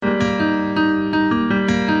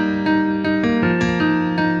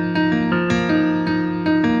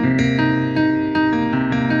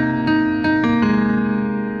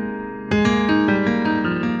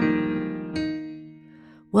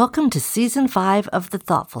Welcome to Season 5 of The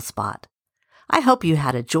Thoughtful Spot. I hope you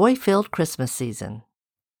had a joy-filled Christmas season.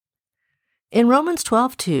 In Romans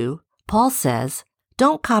 12:2, Paul says,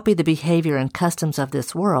 "Don't copy the behavior and customs of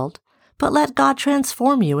this world, but let God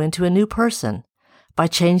transform you into a new person by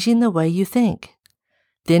changing the way you think.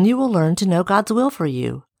 Then you will learn to know God's will for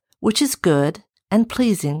you, which is good and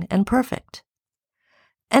pleasing and perfect."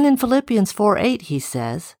 And in Philippians 4:8 he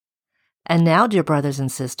says, "And now, dear brothers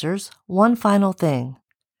and sisters, one final thing.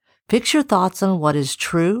 Fix your thoughts on what is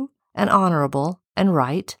true and honorable and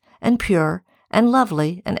right and pure and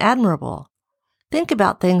lovely and admirable. Think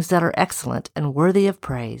about things that are excellent and worthy of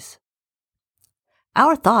praise."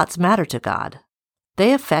 Our thoughts matter to God.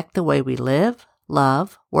 They affect the way we live,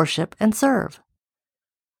 love, worship, and serve.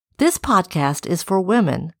 This podcast is for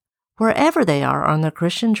women, wherever they are on their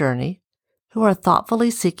Christian journey, who are thoughtfully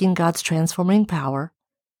seeking God's transforming power,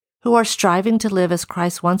 who are striving to live as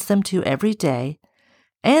Christ wants them to every day,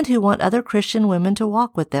 and who want other Christian women to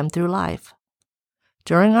walk with them through life.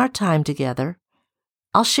 During our time together,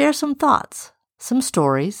 I'll share some thoughts, some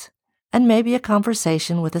stories, and maybe a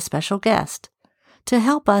conversation with a special guest to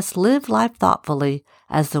help us live life thoughtfully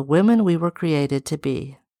as the women we were created to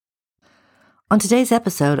be. On today's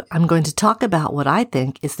episode, I'm going to talk about what I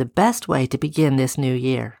think is the best way to begin this new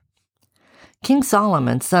year. King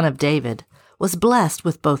Solomon, son of David, was blessed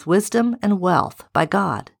with both wisdom and wealth by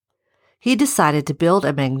God. He decided to build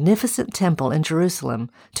a magnificent temple in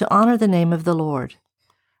Jerusalem to honor the name of the Lord.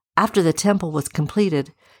 After the temple was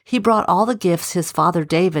completed, he brought all the gifts his father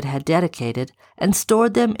David had dedicated and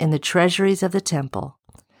stored them in the treasuries of the temple.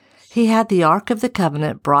 He had the Ark of the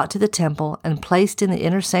Covenant brought to the temple and placed in the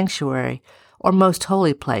inner sanctuary, or most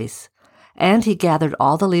holy place, and he gathered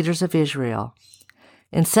all the leaders of Israel.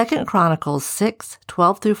 In 2 Chronicles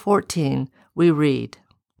 6:12-14, we read,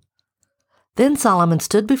 "Then Solomon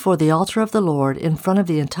stood before the altar of the Lord in front of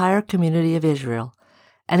the entire community of Israel,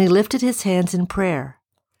 and he lifted his hands in prayer.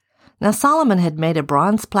 Now Solomon had made a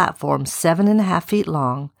bronze platform 7.5 feet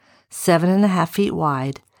long, 7.5 feet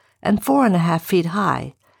wide, and 4.5 feet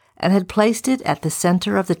high, and had placed it at the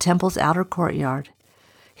center of the temple's outer courtyard.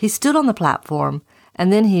 He stood on the platform,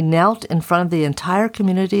 and then he knelt in front of the entire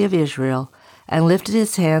community of Israel and lifted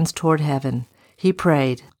his hands toward heaven. He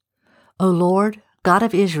prayed, 'O Lord, God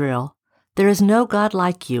of Israel, there is no God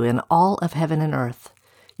like you in all of heaven and earth.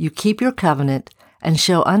 You keep your covenant and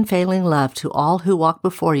show unfailing love to all who walk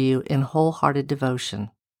before you in wholehearted devotion.'"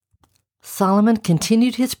 Solomon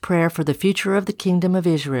continued his prayer for the future of the kingdom of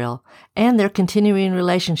Israel and their continuing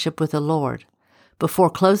relationship with the Lord, before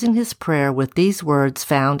closing his prayer with these words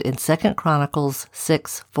found in 2 Chronicles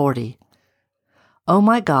 6:40. "O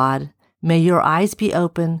my God, may your eyes be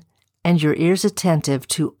open and your ears attentive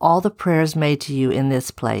to all the prayers made to you in this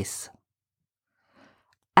place."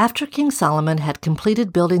 After King Solomon had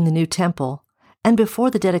completed building the new temple, and before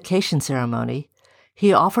the dedication ceremony,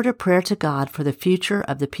 he offered a prayer to God for the future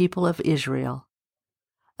of the people of Israel.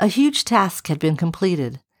 A huge task had been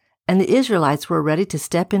completed, and the Israelites were ready to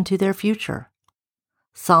step into their future.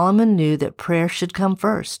 Solomon knew that prayer should come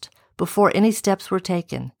first, before any steps were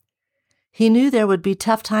taken. He knew there would be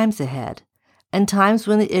tough times ahead, and times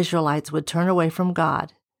when the Israelites would turn away from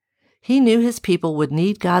God. He knew his people would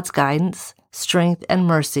need God's guidance, strength, and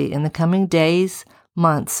mercy in the coming days,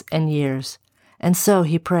 months, and years, and so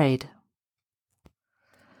he prayed.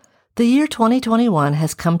 The year 2021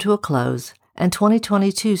 has come to a close, and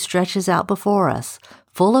 2022 stretches out before us,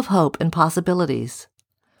 full of hope and possibilities.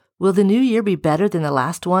 Will the new year be better than the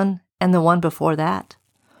last one and the one before that?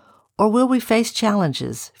 Or will we face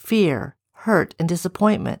challenges, fear, hurt, and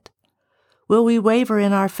disappointment? Will we waver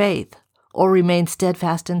in our faith or remain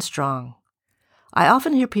steadfast and strong? I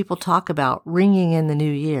often hear people talk about ringing in the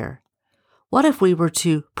new year. What if we were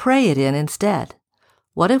to pray it in instead?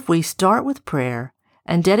 What if we start with prayer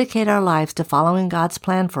and dedicate our lives to following God's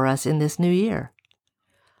plan for us in this new year?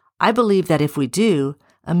 I believe that if we do,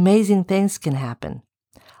 amazing things can happen.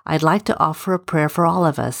 I'd like to offer a prayer for all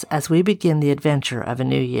of us as we begin the adventure of a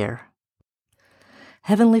new year.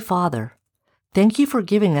 Heavenly Father, thank you for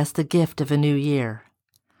giving us the gift of a new year.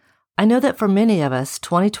 I know that for many of us,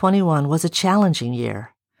 2021 was a challenging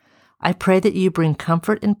year. I pray that you bring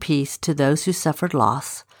comfort and peace to those who suffered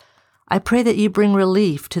loss. I pray that you bring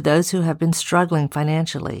relief to those who have been struggling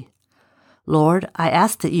financially. Lord, I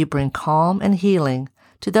ask that you bring calm and healing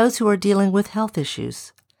to those who are dealing with health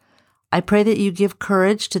issues. I pray that you give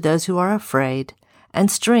courage to those who are afraid and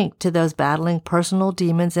strength to those battling personal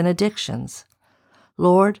demons and addictions.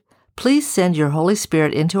 Lord, please send your Holy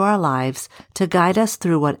Spirit into our lives to guide us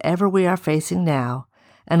through whatever we are facing now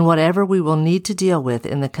and whatever we will need to deal with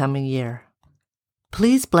in the coming year.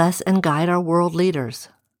 Please bless and guide our world leaders.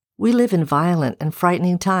 We live in violent and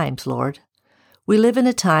frightening times, Lord. We live in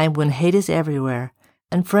a time when hate is everywhere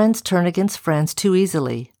and friends turn against friends too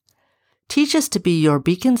easily. Teach us to be your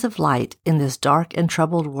beacons of light in this dark and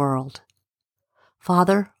troubled world.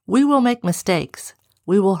 Father, we will make mistakes.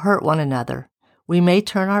 We will hurt one another. We may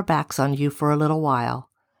turn our backs on you for a little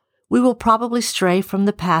while. We will probably stray from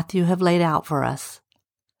the path you have laid out for us.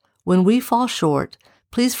 When we fall short,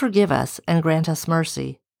 please forgive us and grant us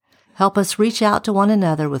mercy. Help us reach out to one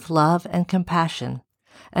another with love and compassion.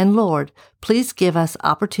 And Lord, please give us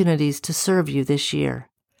opportunities to serve you this year.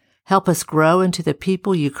 Help us grow into the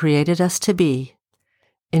people you created us to be.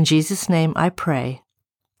 In Jesus' name I pray.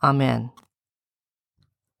 Amen.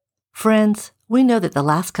 Friends, we know that the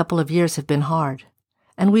last couple of years have been hard,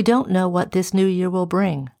 and we don't know what this new year will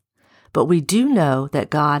bring. But we do know that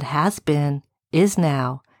God has been, is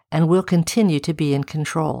now, and will continue to be in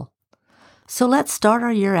control. So let's start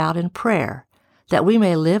our year out in prayer, that we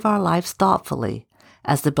may live our lives thoughtfully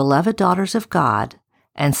as the beloved daughters of God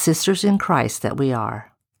and sisters in Christ that we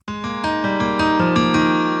are.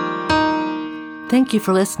 Thank you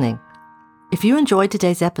for listening. If you enjoyed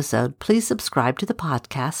today's episode, please subscribe to the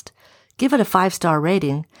podcast, give it a 5-star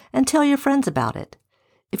rating, and tell your friends about it.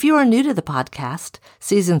 If you are new to the podcast,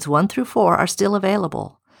 seasons 1 through 4 are still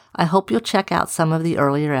available. I hope you'll check out some of the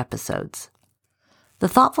earlier episodes. The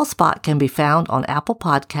Thoughtful Spot can be found on Apple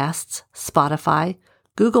Podcasts, Spotify,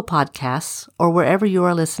 Google Podcasts, or wherever you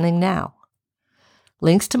are listening now.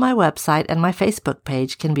 Links to my website and my Facebook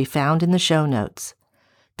page can be found in the show notes.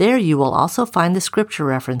 There you will also find the scripture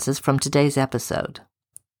references from today's episode.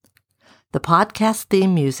 The podcast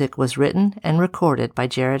theme music was written and recorded by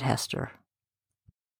Jared Hester.